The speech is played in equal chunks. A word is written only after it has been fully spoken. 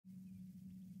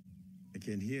I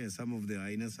can hear some of the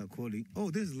hyenas are calling. Oh,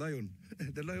 there's lion.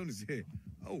 The lion is here.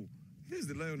 Oh, here's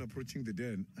the lion approaching the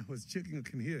den. I was checking, I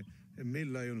can hear a male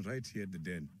lion right here at the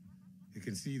den. You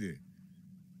can see there.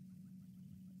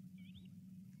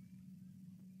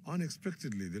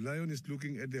 Unexpectedly, the lion is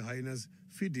looking at the hyenas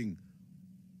feeding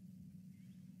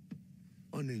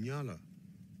on a nyala.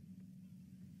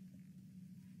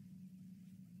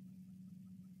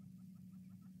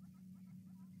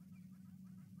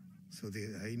 So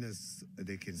the hyenas,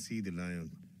 they can see the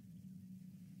lion.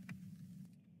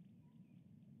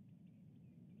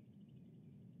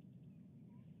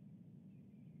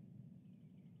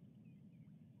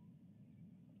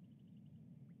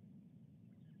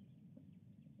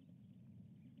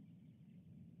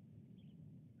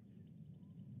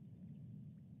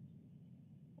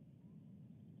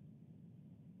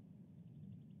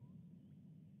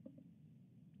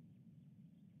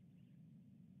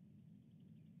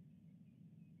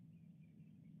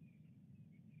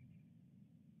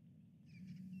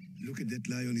 Look at that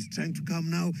lion. He's trying to come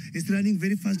now. He's running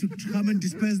very fast to come and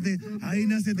disperse the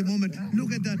hyenas at the moment.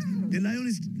 Look at that. The lion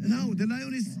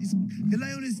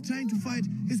is trying to fight.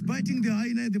 He's biting the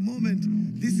hyena at the moment.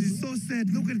 This is so sad.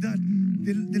 Look at that.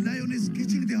 The lion is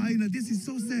catching the hyena. This is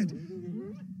so sad.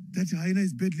 That hyena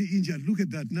is badly injured. Look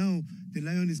at that. Now the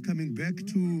lion is coming back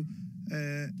to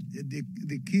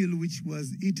the kill which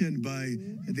was eaten by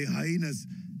the hyenas.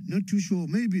 Not too sure.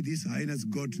 Maybe these hyenas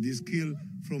got this kill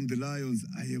from the lions.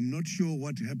 I am not sure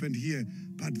what happened here,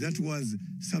 but that was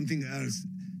something else.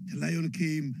 The lion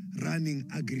came running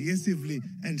aggressively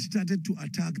and started to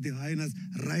attack the hyenas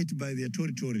right by their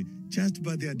territory, just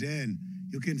by their den.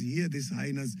 You can hear these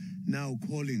hyenas now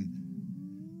calling.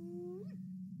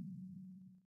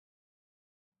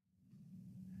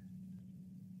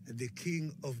 The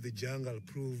king of the jungle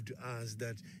proved us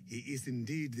that he is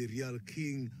indeed the real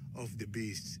king of the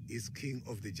beasts. He is king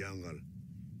of the jungle.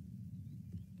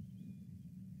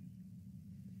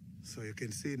 So you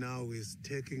can see now he's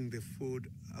taking the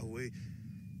food away.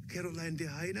 Caroline, the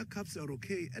hyena cubs are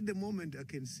okay. At the moment, I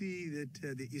can see that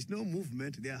there is no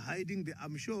movement. They are hiding.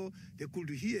 I'm sure they could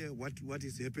hear what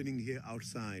is happening here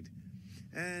outside.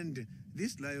 And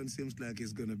this lion seems like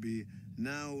he's going to be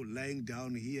now lying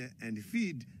down here and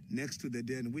feed next to the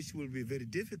den, which will be very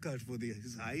difficult for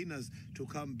his hyenas to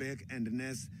come back and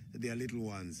nest their little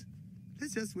ones.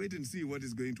 Let's just wait and see what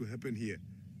is going to happen here.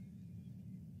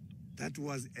 That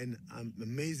was an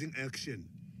amazing action.